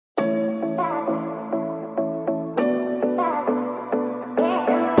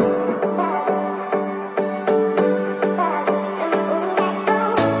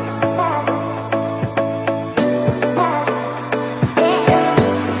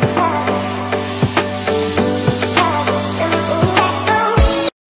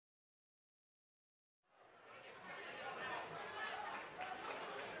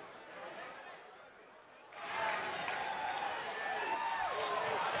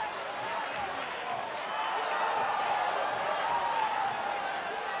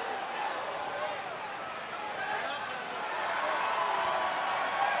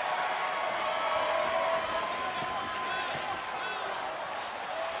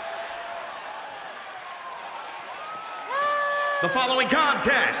The following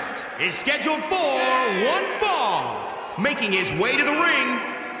contest is scheduled for one fall. Making his way to the ring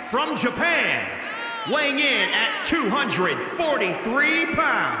from Japan, weighing in at 243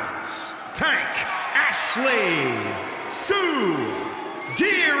 pounds, Takashi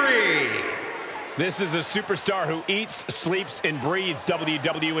Sugiura. This is a superstar who eats, sleeps, and breathes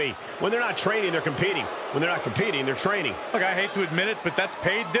WWE. When they're not training, they're competing. When they're not competing, they're training. Look, I hate to admit it, but that's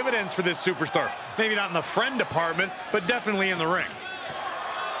paid dividends for this superstar. Maybe not in the friend department, but definitely in the ring.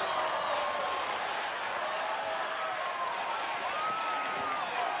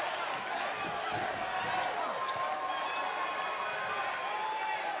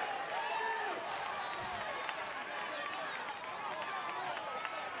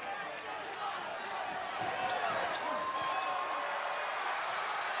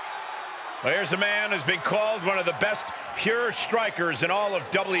 Well, here's a man who's been called one of the best pure strikers in all of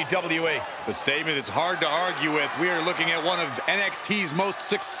WWE. The statement is hard to argue with. We are looking at one of NXT's most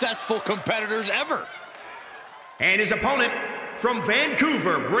successful competitors ever. And his opponent from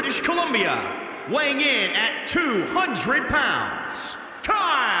Vancouver, British Columbia, weighing in at 200 pounds,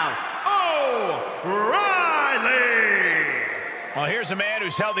 Kyle O'Reilly. Well, here's a man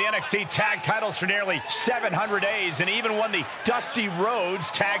who's held the NXT tag titles for nearly 700 days and even won the Dusty Rhodes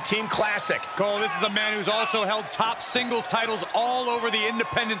Tag Team Classic. Cole, this is a man who's also held top singles titles all over the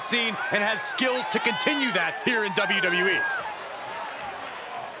independent scene and has skills to continue that here in WWE.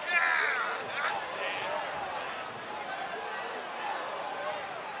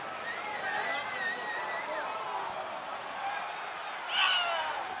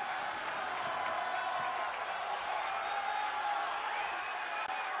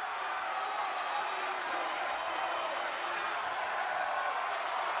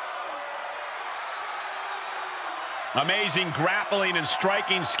 Amazing grappling and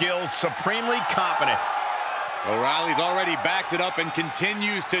striking skills, supremely competent. O'Reilly's already backed it up and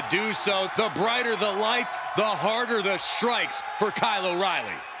continues to do so. The brighter the lights, the harder the strikes for Kyle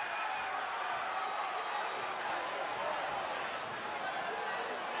O'Reilly.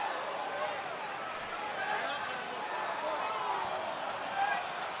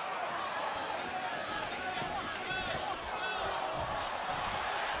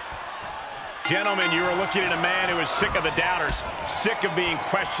 Gentlemen, you are looking at a man who is sick of the doubters, sick of being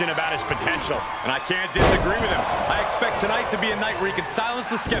questioned about his potential. And I can't disagree with him. I expect tonight to be a night where he can silence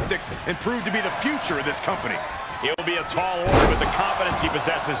the skeptics and prove to be the future of this company. It will be a tall order, but the confidence he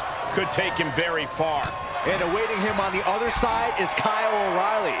possesses could take him very far. And awaiting him on the other side is Kyle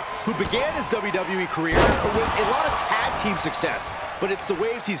O'Reilly, who began his WWE career with a lot of tag team success. But it's the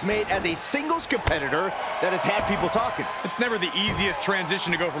waves he's made as a singles competitor that has had people talking. It's never the easiest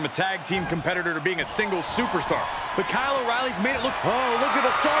transition to go from a tag team competitor to being a single superstar. But Kyle O'Reilly's made it look... Oh, look at the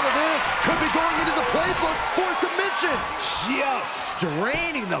start of this. Could be going into the playbook for submission. Just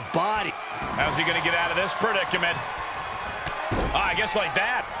straining the body. How's he going to get out of this predicament? Oh, I guess like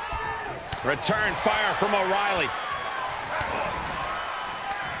that. Return fire from O'Reilly.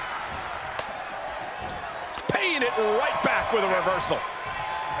 Paying it right back with a reversal.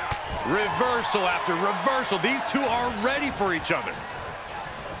 Reversal after reversal. These two are ready for each other.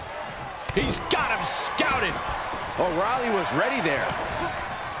 He's got him scouted. O'Reilly was ready there.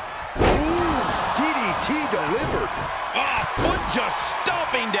 Ooh, DDT delivered. Ah, foot just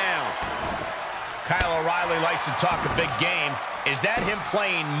stomping down. Kyle O'Reilly likes to talk a big game. Is that him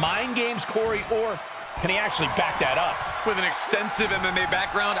playing mind games, Corey, or can he actually back that up? With an extensive MMA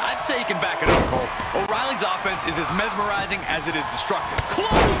background, I'd say he can back it up, Cole. O'Reilly's offense is as mesmerizing as it is destructive.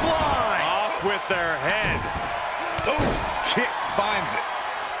 Clothesline! Off with their head. Oof, kick finds it.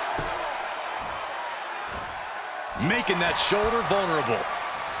 Making that shoulder vulnerable.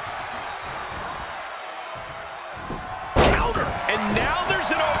 Counter! And now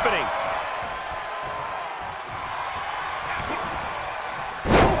there's an opening.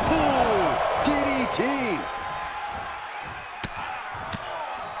 DDT.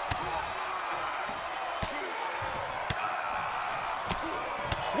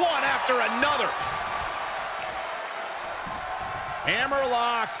 One after another.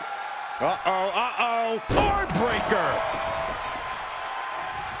 Hammerlock. Arm breaker.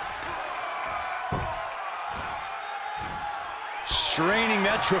 Straining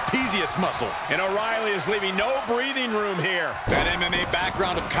that trapezius muscle. And O'Reilly is leaving no breathing room here. That MMA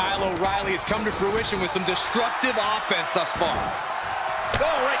background of Kyle O'Reilly has come to fruition with some destructive offense thus far.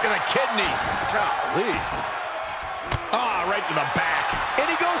 Oh, right to the kidneys. Golly. Ah, right to the back.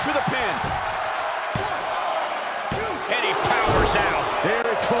 And he goes for the pin. And he powers out.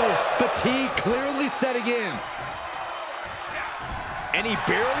 Very close. Fatigue clearly setting in. And he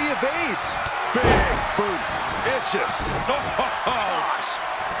barely evades. Big boot. Vicious. Oh, gosh.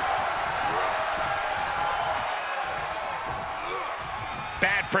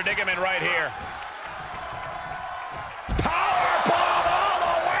 Bad predicament right here. Powerbomb all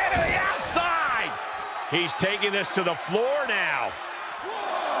the way to the outside. He's taking this to the floor now.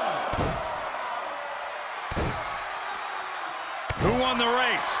 Who won the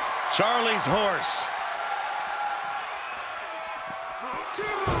race? Charlie's horse. 2.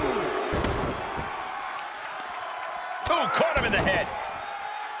 Oh, caught him in the head.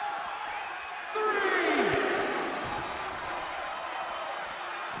 3.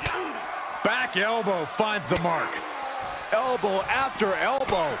 Back elbow finds the mark. Elbow after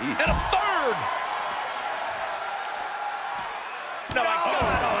elbow. And a third. No, my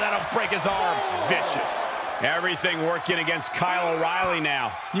God. Oh, that'll break his arm. Vicious. Everything working against Kyle O'Reilly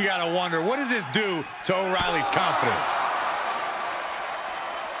now. You gotta wonder, what does this do to O'Reilly's confidence?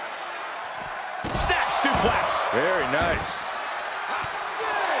 Snap suplex. Very nice.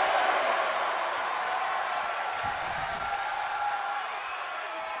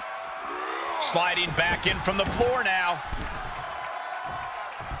 6. Sliding back in from the floor now.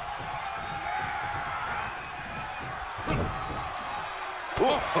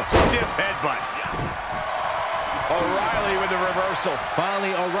 Stiff headbutt. O'Reilly with the reversal.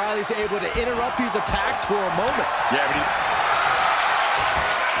 Finally, O'Reilly's able to interrupt these attacks for a moment. Yeah, but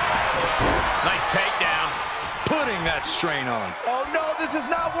Nice takedown. putting that strain on. Oh, no, this is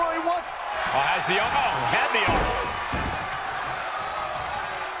not where he wants. Oh, has the arm. Oh, had the arm.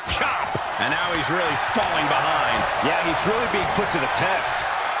 Chop. And now he's really falling behind. Yeah, he's really being put to the test.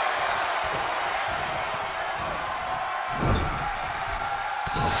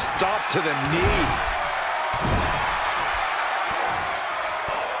 Stop to the knee.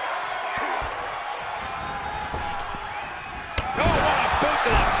 Oh, what a boot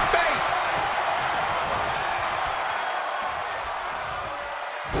to the face.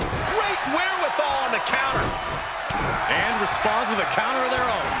 Great wherewithal on the counter. And responds with a counter of their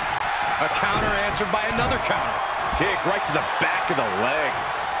own. A counter answered by another counter. Kick right to the back of the leg.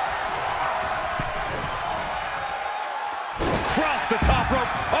 Across the top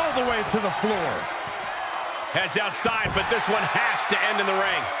rope, all the way to the floor. Heads outside, but this one has to end in the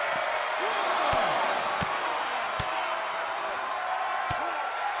ring.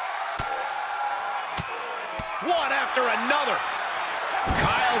 One after another.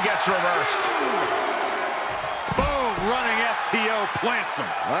 Kyle gets reversed. Boom, running STO plants him.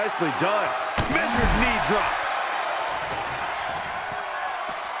 Nicely done. Measured knee drop.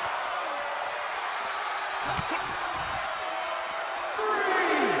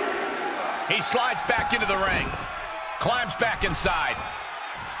 He slides back into the ring. Climbs back inside.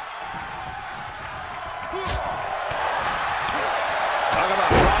 Talk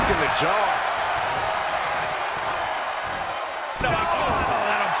about rocking the jaw. No, oh,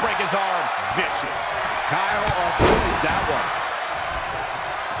 that'll break his arm. Vicious. Kyle avoids that one.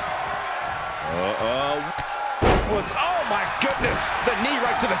 Oh, my goodness. The knee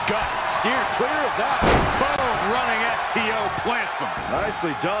right to the gut. Steered clear of that. Boom, running STO plants him.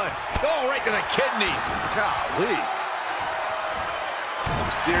 Nicely done. Oh, right to the kidneys. Golly.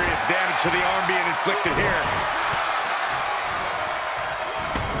 Some serious damage to the arm being inflicted here.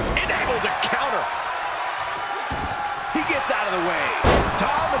 Able to counter. He gets out of the way.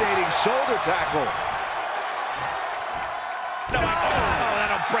 Dominating shoulder tackle. No, oh,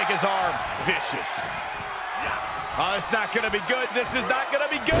 that'll break his arm. Vicious. Oh, it's not going to be good. This is not going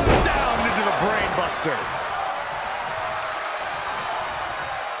to be good. Down into the brain buster.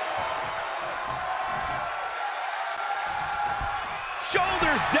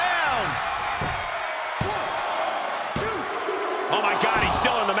 Shoulders down. Oh, my God, he's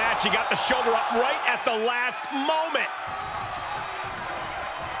still in the match. He got the shoulder up right at the last moment.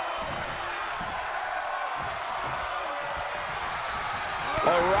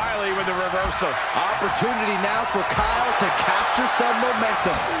 O'Reilly with the reversal. Opportunity now for Kyle to capture some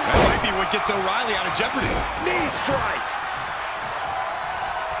momentum. That might be what gets O'Reilly out of jeopardy. Knee strike.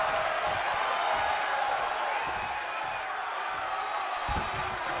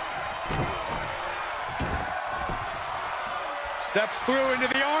 Steps through into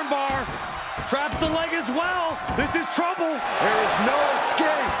the armbar. Traps the leg as well. This is trouble. There is no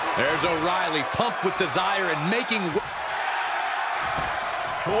escape. There's O'Reilly, pumped with desire and making...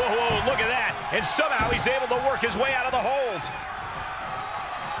 Whoa, whoa, look at that. And somehow he's able to work his way out of the hold.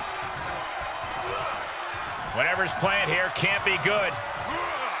 Whatever's playing here can't be good.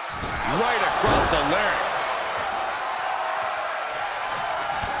 Right across the larynx.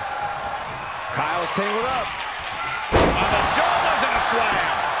 Kyle's tangled up. On the shoulders and a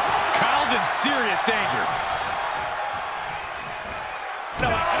slam. Kyle's in serious danger.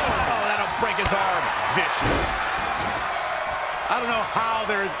 No, oh, that'll break his arm. Vicious. I don't know how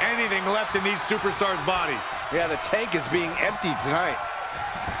there is anything left in these superstars' bodies. Yeah, the tank is being emptied tonight.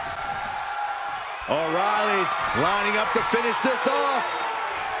 O'Reilly's lining up to finish this off.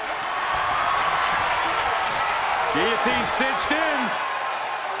 Guillotine cinched in.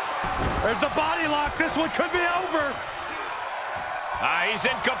 There's the body lock. This one could be over. He's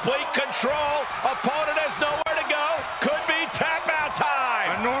in complete control. Opponent has nowhere to go. Could be tap out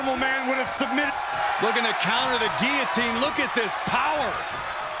time. A normal man would have submitted. Looking to counter the guillotine. Look at this power.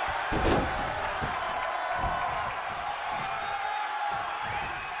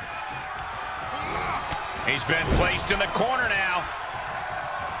 He's been placed in the corner now.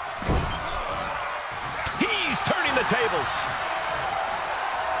 He's turning the tables.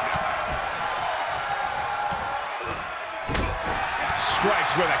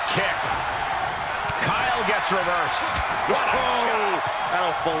 Strikes with a kick. Kyle gets reversed. What a shot.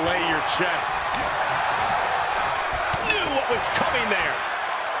 That'll fillet your chest. Knew what was coming there.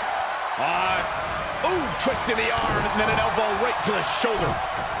 Ooh, twist in the arm and then an elbow right to the shoulder.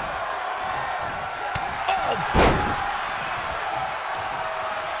 Oh.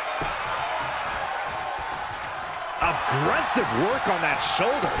 Aggressive work on that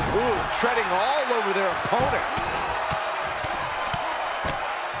shoulder. Ooh, treading all over their opponent.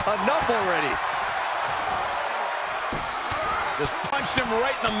 Enough already. Just punched him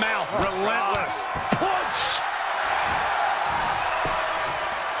right in the mouth. Relentless. Punch.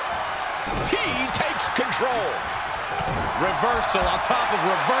 He takes control. Reversal on top of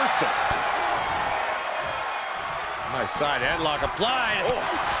reversal. Nice side headlock applied. Oh.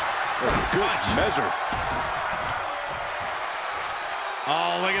 Good measure.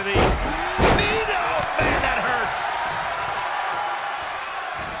 Oh, look at the knee. Oh, man, that hurts.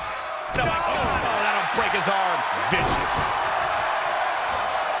 No, oh, that'll break his arm. Vicious.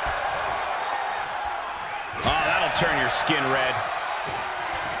 Oh, that'll turn your skin red.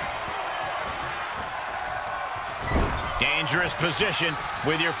 Dangerous position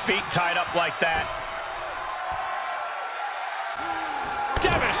with your feet tied up like that.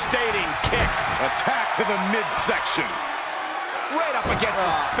 Devastating kick. Attack to the midsection. Right up against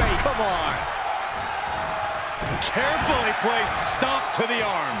his face. Come on. Carefully placed stomp to the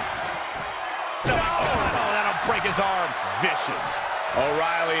arm. No, oh, that'll break his arm. Vicious.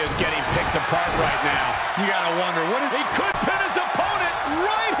 O'Reilly is getting picked apart right now. You gotta wonder, what is he could pin his opponent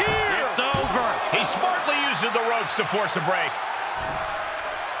right here. It's over. He smartly uses the ropes to force a break.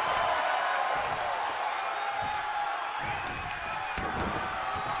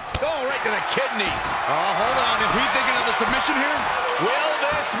 Oh, right to the kidneys. Oh, hold on. Is he thinking of a submission here? Will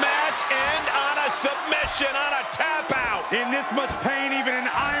this match end on a submission, on a tap out? In this much pain, even an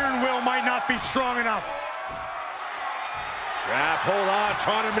iron will might not be strong enough. Trap, hold on,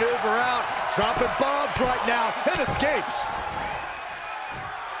 trying to maneuver out. Dropping bombs right now, and escapes.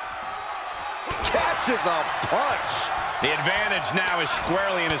 Catches a punch. The advantage now is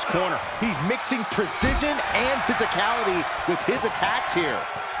squarely in his corner. He's mixing precision and physicality with his attacks here.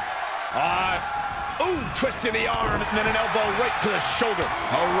 Ooh, twist in the arm, and then an elbow right to the shoulder.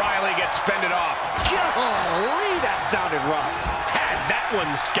 O'Reilly gets fended off. Golly, that sounded rough. Had that one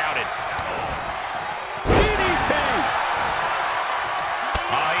scouted. DDT!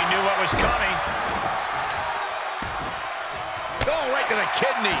 Oh, he knew what was coming. Oh, right to the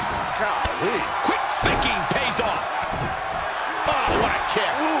kidneys. Golly. Quick thinking pays off. Oh, what a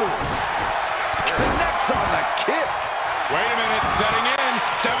kick. Ooh. Connects on the kick. Wait a minute, setting in.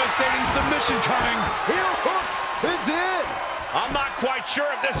 Devastating submission coming. Heel hook is in. I'm not quite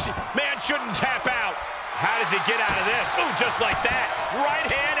sure if this man shouldn't tap out. How does he get out of this? Ooh, just like that. Right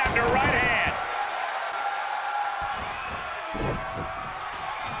hand after right hand.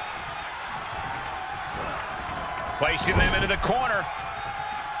 Placing them into the corner.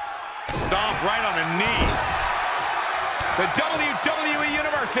 Stomp right on the knee. The WWE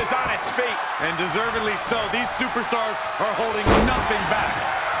Universe is on its feet. And deservedly so. These superstars are holding nothing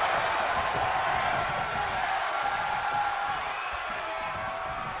back.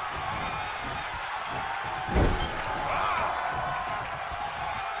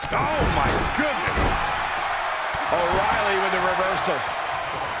 Oh, my goodness. O'Reilly with the reversal.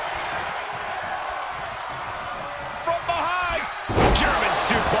 From behind. German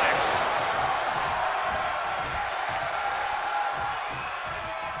suplex.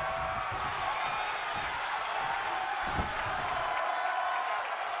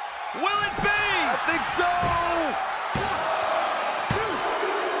 Will it be? I think so.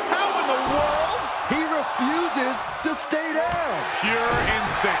 How in the world? He refuses to stay down. Pure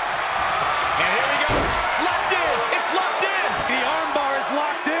instinct.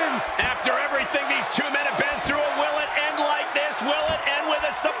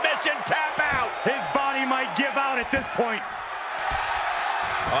 at this point.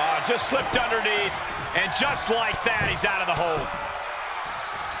 Just slipped underneath, and just like that, he's out of the hold.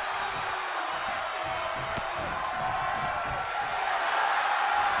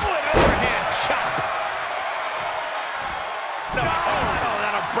 Oh, an overhand chop. No, oh,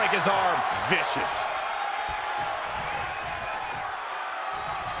 that'll break his arm. Vicious.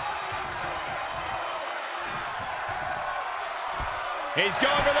 He's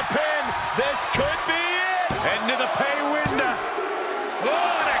going for the pin. This could be it. Into the pay window. Oh,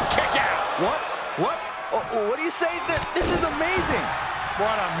 and a kick out. What? What do you say? This is amazing.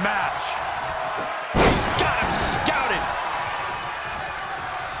 What a match. He's got him scouted.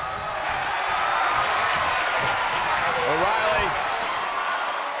 O'Reilly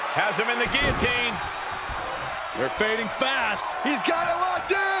has him in the guillotine. They're fading fast. He's got it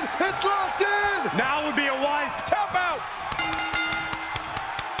locked in. It's locked in. Now would be a wise tap out.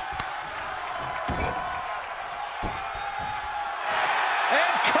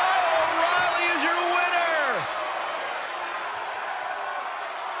 And Kyle O'Reilly is your winner.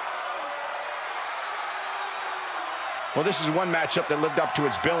 Well, this is one matchup that lived up to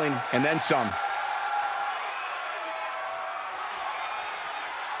its billing and then some.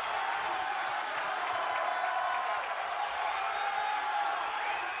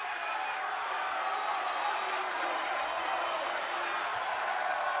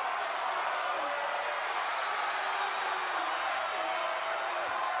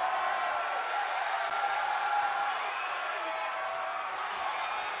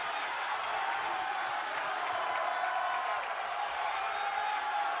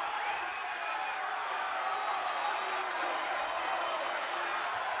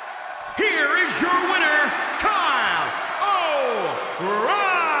 Here is your winner, Kyle O'Reilly.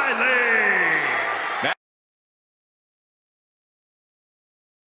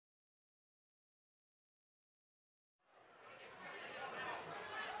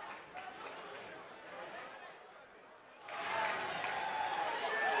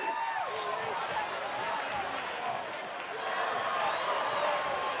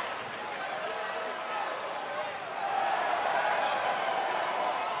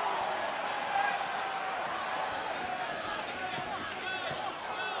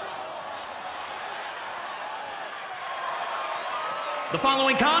 The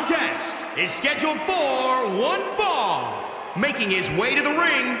following contest is scheduled for one fall. Making his way to the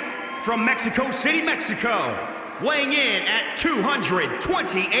ring from Mexico City, Mexico, weighing in at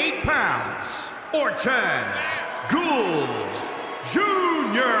 228 pounds, Orton Gould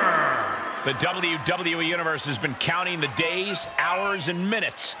Jr. The WWE Universe has been counting the days, hours, and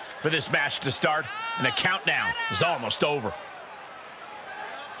minutes for this match to start, and the countdown is almost over.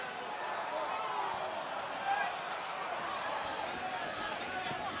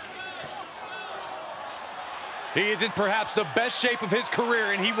 He is in perhaps the best shape of his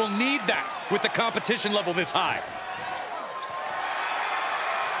career, and he will need that with the competition level this high.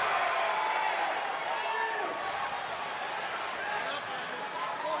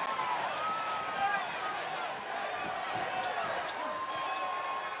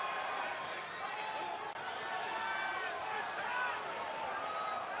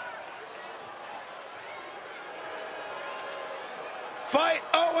 Fight,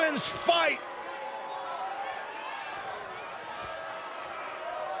 Owens, fight!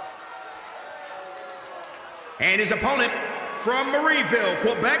 And his opponent from Marieville,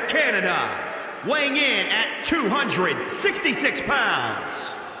 Quebec, Canada, weighing in at 266 pounds,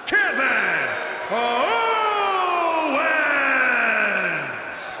 Kevin Owens!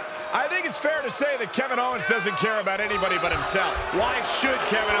 I think it's fair to say that Kevin Owens doesn't care about anybody but himself. Why should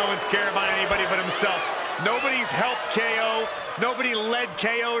Kevin Owens care about anybody but himself? Nobody's helped KO. Nobody led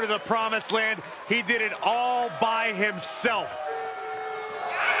KO to the promised land. He did it all by himself.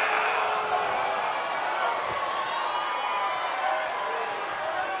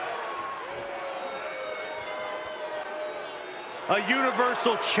 A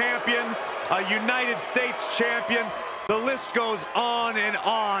Universal Champion, a United States Champion. The list goes on,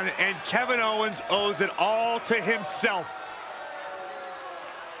 and Kevin Owens owes it all to himself.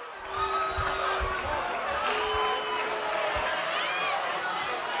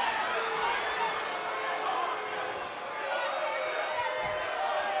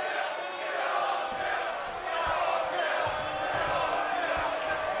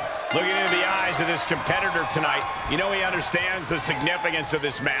 Looking into the eyes of this competitor tonight, you know he understands the significance of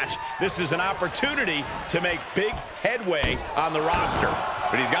this match. This is an opportunity to make big headway on the roster.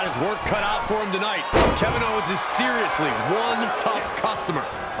 But he's got his work cut out for him tonight. Kevin Owens is seriously one tough customer.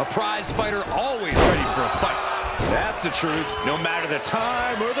 A prize fighter always ready for a fight. That's the truth. No matter the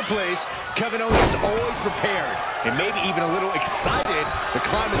time or the place, Kevin Owens is always prepared and maybe even a little excited to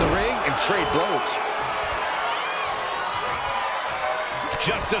climb in the ring and trade blows.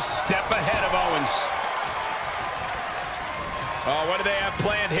 Just a step ahead of Owens. Oh, what do they have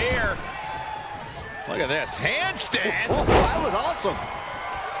planned here? Look at this. Handstand. Oh, that was awesome.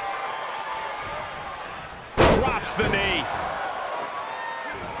 Drops the knee.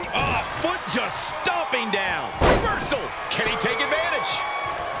 Oh, foot just stomping down. Reversal. Can he take advantage?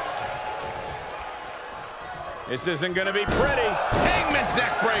 This isn't going to be pretty. Hangman's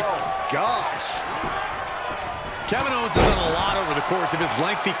neck break. Oh, gosh. Kevin Owens has done a lot over the course of his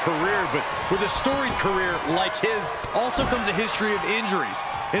lengthy career, but with a storied career like his also comes a history of injuries.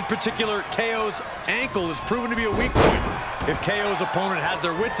 In particular, KO's ankle has proven to be a weak point. If KO's opponent has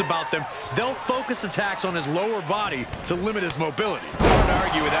their wits about them, they'll focus attacks on his lower body to limit his mobility. Hard to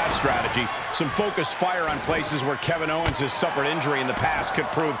argue with that strategy. Some focused fire on places where Kevin Owens has suffered injury in the past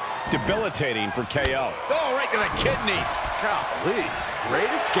could prove debilitating for KO. Oh, right to the kidneys. Golly. Great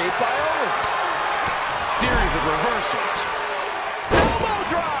escape by Owens. Series of reversals. Elbow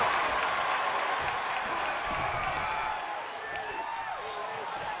drop.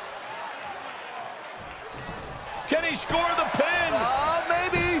 Can he score the pin?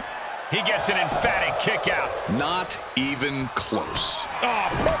 Maybe. He gets an emphatic kick out. Not even close. Oh,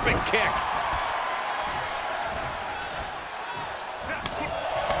 perfect kick.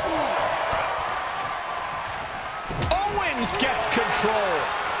 Owens gets control.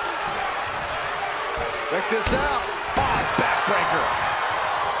 Check this out. Oh, backbreaker.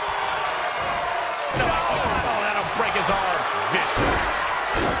 No, that'll break his arm. Vicious.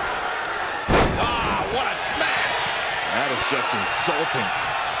 Ah, what a smash. That is just insulting.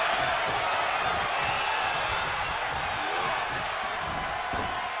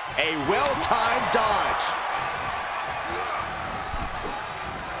 A well-timed dodge.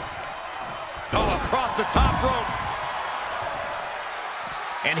 Oh, across the top rope.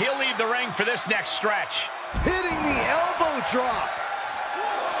 And he'll leave the ring for this next stretch. Hitting the elbow drop.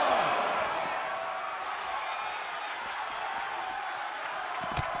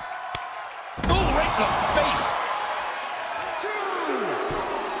 Ooh, right in the face.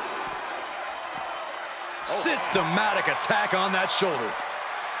 Systematic attack on that shoulder.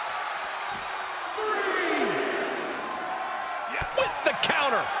 With the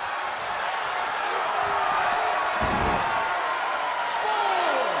counter.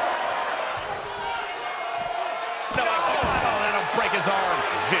 Break his arm.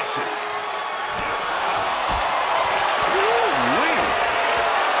 Vicious. Ooh-wee.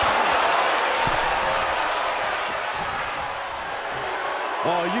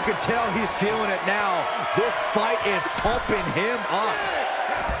 Oh, you can tell he's feeling it now. This fight is pumping him up.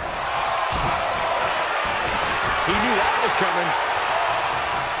 He knew that was coming.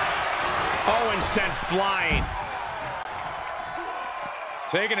 Owens sent flying.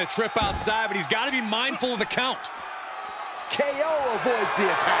 Taking a trip outside, but he's got to be mindful of the count. KO avoids the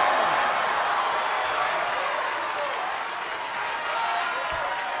attack.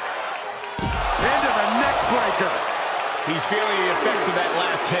 Into the neck breaker. He's feeling the effects of that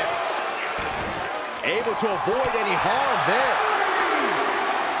last hit. Able to avoid any harm there.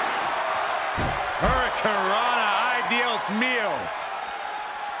 Hurricanrana, ideals meal.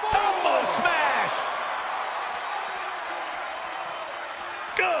 Elbow smash.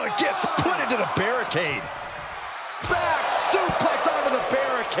 Gets put into the barricade. Back suplex onto the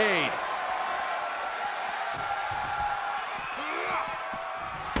barricade.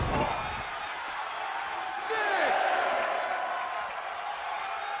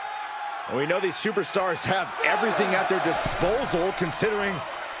 We know these superstars have everything at their disposal, considering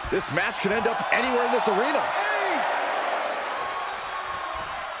this match could end up anywhere in this arena.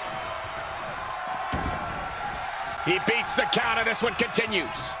 He beats the counter. This one continues.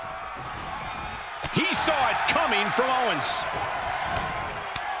 He saw it coming from Owens.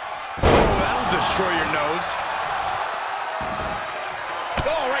 Oh, that'll destroy your nose.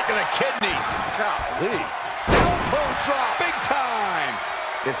 Oh, right to the kidneys. Golly. Elbow drop. Big time.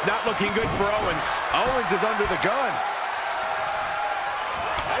 It's not looking good for Owens. Owens is under the gun.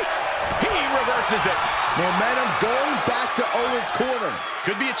 Yikes. He reverses it. Momentum going back to Owens' corner.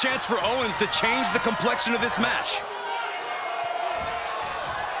 Could be a chance for Owens to change the complexion of this match.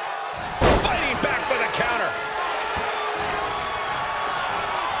 Fighting back with a counter.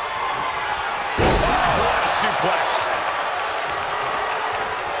 Oh, what a suplex.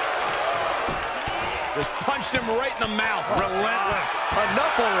 Just punched him right in the mouth. Relentless.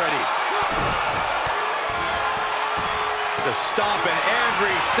 Enough already. The stomp in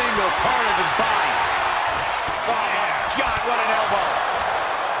every single part of his body. God, what an elbow.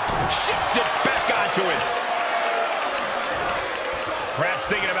 Shifts it back onto him. Perhaps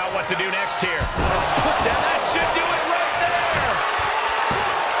thinking about what to do next here. Put down. That should do it right there.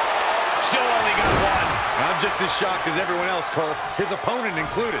 Still only got one. I'm just as shocked as everyone else, Cole, his opponent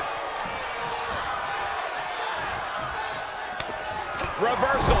included.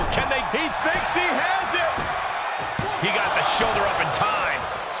 Reversal. Can they? He thinks he has it. He got the shoulder up in time.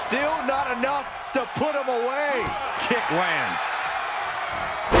 Still not enough to put him away. Kick lands.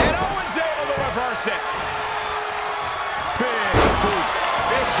 And Owens able to reverse it. Big boot.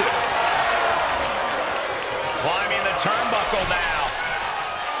 Vicious. Climbing the turnbuckle now.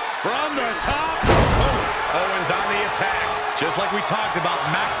 From the top. Owens on the attack. Just like we talked about,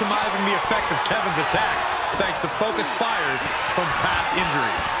 maximizing the effect of Kevin's attacks, thanks to focus fired from past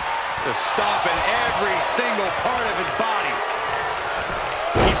injuries. Just stomping every single part of his body.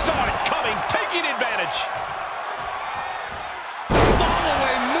 He saw it coming, taking advantage.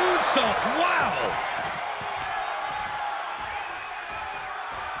 Fall-away moonsault. Wow.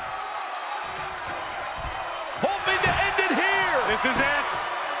 Hoping to end it here. This is it.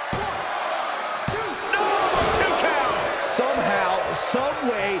 Somehow, some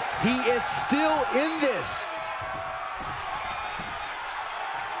way, he is still in this.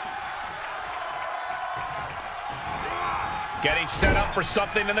 Getting set up for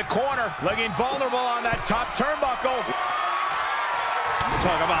something in the corner. Looking vulnerable on that top turnbuckle.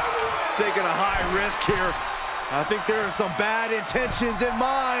 Talk about taking a high risk here. I think there are some bad intentions in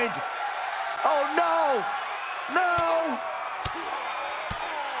mind. Oh, no! No!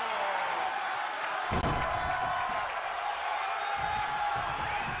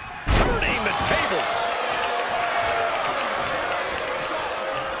 Turning the tables.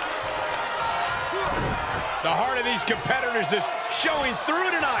 The heart of these competitors is showing through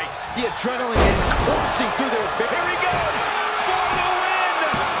tonight. The adrenaline is coursing through their veins. Here he goes for the win.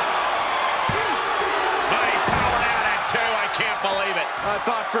 But he powered out at two. I can't believe it. I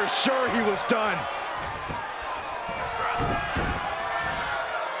thought for sure he was done.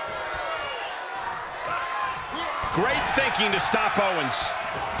 Great thinking to stop Owens.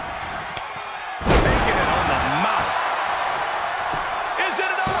 Taking it on the mouth. Is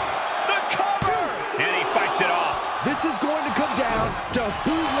it enough? The cover! And he fights it off. This is going to come down to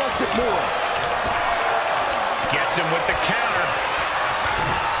who wants it more. Gets him with the counter.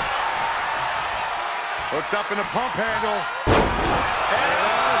 Hooked up in a pump handle.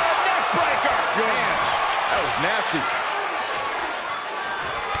 And neck breaker. Gosh, that was nasty.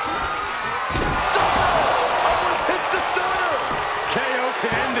 Stunner! Owens hits the stunner! KO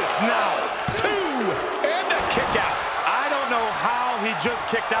can end this now. Two. And the kick out. I don't know how he just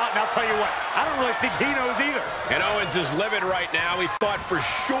kicked out, and I'll tell you what, I don't really think he knows either. And Owens is livid right now. He thought for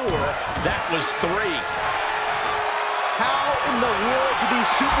sure that was three. How in the world do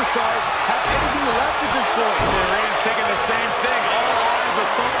these superstars have anything left at this point? Maria's thinking the same thing. All eyes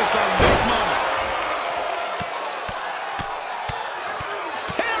are focused on this moment.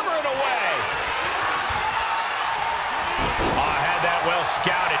 Hammer it away. Oh, had that well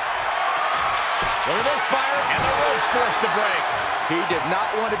scouted. Look at this fire, and the rope's forced to break. He did not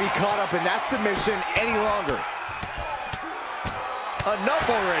want to be caught up in that submission any longer. Enough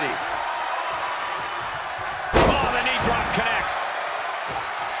already. Oh, the knee drop connects.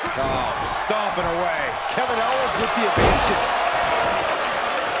 Oh, stomping away. Kevin Owens with the evasion.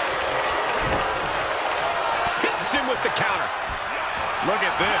 Hits him with the counter. Look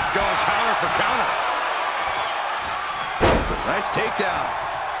at this, going counter for counter. Nice takedown.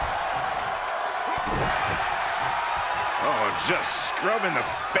 Oh, just scrubbing the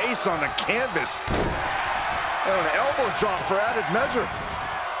face on the canvas. And an elbow drop for added measure.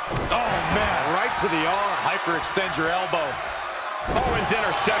 Oh, man, right to the arm. Hyperextend your elbow. Owens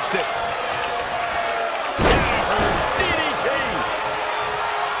intercepts it. DDT.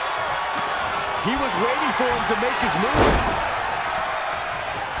 He was waiting for him to make his move.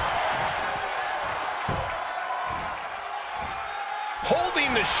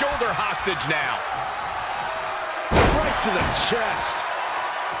 Holding the shoulder hostage now. Right to the chest.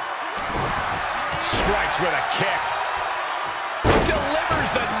 Strikes with a kick. Delivers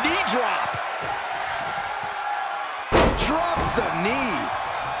the knee drop. Drops the knee.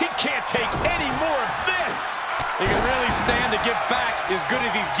 He can't take any more of this. He can really stand to get back as good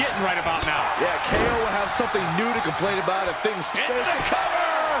as he's getting right about now. Yeah, KO will have something new to complain about if things stay. Into the cover.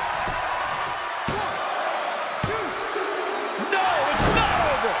 No, it's not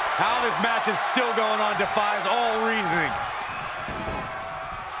over. How this match is still going on defies all reasoning.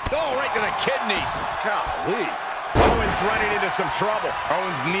 Oh, right to the kidneys. Golly. Owens running into some trouble.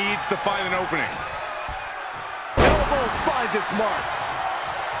 Owens needs to find an opening. finds its mark.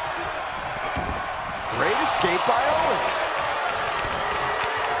 Great escape by Owens.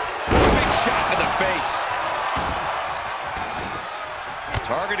 Big shot in the face.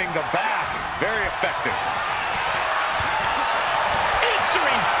 Targeting the back. Very effective.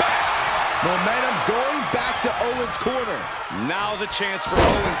 Answering back. Momentum going back to Owens' corner. Now's a chance for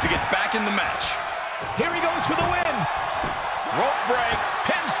Owens to get back in the match. Here he goes for the win. Rope break.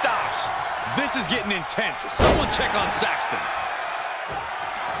 Pin stops. This is getting intense. Someone check on Saxton.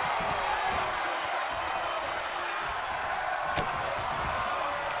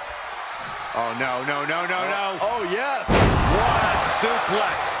 Oh, no, no, no, no, no. Oh, yes. What a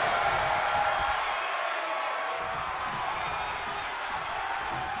suplex.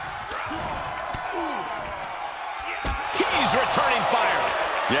 He's returning fire.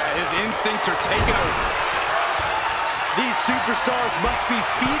 Yeah, his instincts are taking over. These superstars must be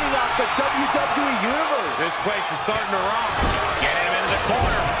feeding off the WWE Universe. This place is starting to rock. Getting him into the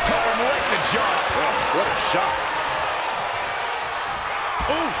corner. Cover him right in the jaw. Oh, what a shot.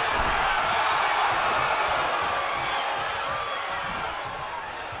 Ooh.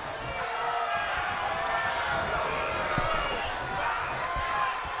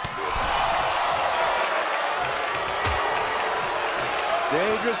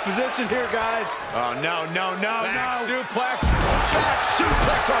 Dangerous position here, guys. Oh, no, no, no, Back no. suplex. Back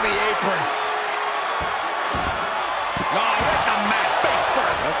suplex on the apron. Oh, right in the mat. Face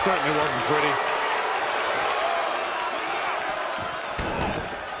first. That certainly wasn't pretty.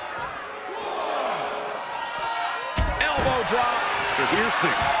 Elbow drop.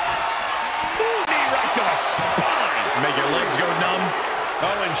 Piercing. Ooh, knee right to the spine. Make your legs go numb.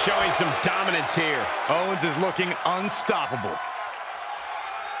 Owens showing some dominance here. Owens is looking unstoppable.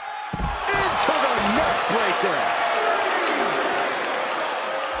 Into the neck breaker.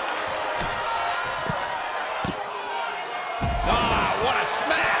 Ah, what a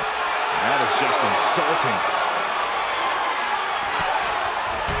smash. That is just insulting.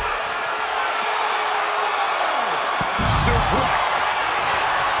 Suplex.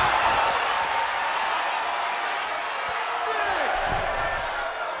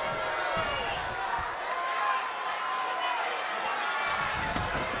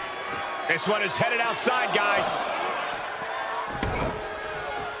 This one is headed outside, guys.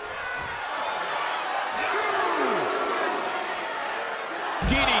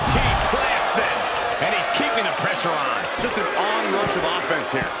 DDT plants them, and he's keeping the pressure on. Just an onrush of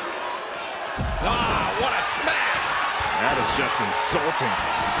offense here. Ah, what a smash! That is just insulting.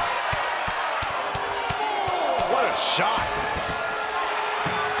 What a shot.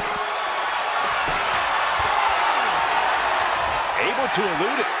 Able to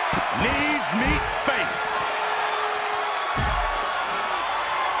elude it. Knees meet face.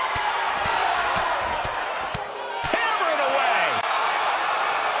 Hammer it away.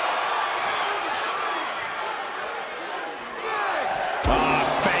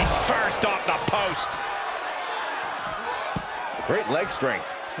 Face first off the post. Great leg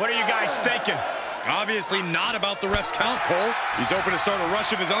strength. What are you guys thinking? Obviously not about the ref's count, Cole. He's hoping to start a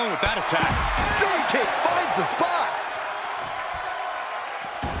rush of his own with that attack. Drop kick finds the spot.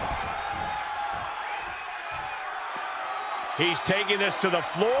 He's taking this to the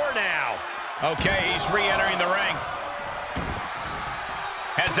floor now. Okay, he's re-entering the ring.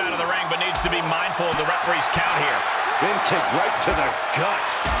 Heads out of the ring, but needs to be mindful of the referee's count here. Then kick right to the gut.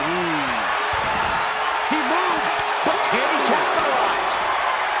 He moved, but can he capitalize?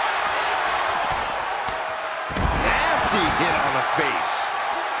 Nasty hit on the face.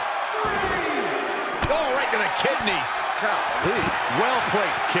 Oh, right to the kidneys. Golly.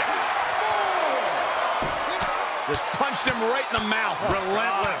 Well-placed kick. Just punched him right in the mouth.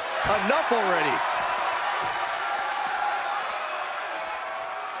 Relentless. Enough already.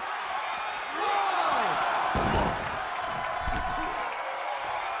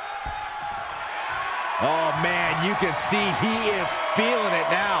 Oh, man, you can see he is feeling it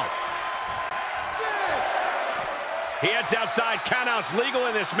now. He heads outside. Countouts legal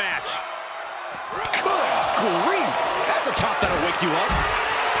in this match. Good grief. That's a chop that'll wake you up.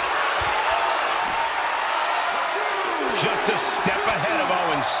 Just a step ahead of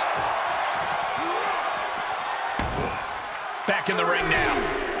Owens. Back in the ring now.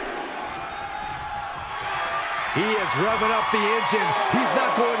 He is revving up the engine. He's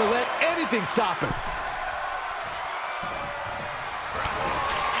not going to let anything stop him.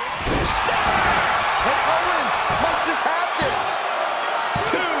 And Owens might just have this.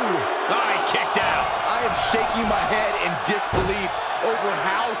 2. He kicked out. I am shaking my head in disbelief over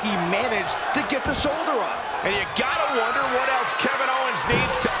how he managed to get the shoulder up. And you gotta wonder what else Kevin Owens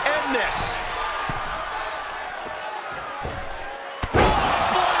needs to end this.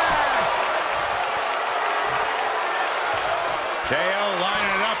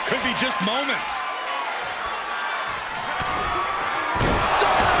 could be just moments.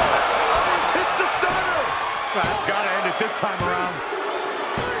 Stunner! Owens hits the stunner! That's got to end it this time around.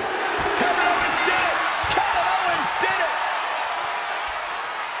 Kevin Owens did it! Kevin Owens did it!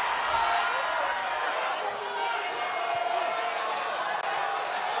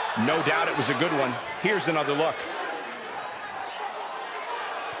 No doubt it was a good one. Here's another look.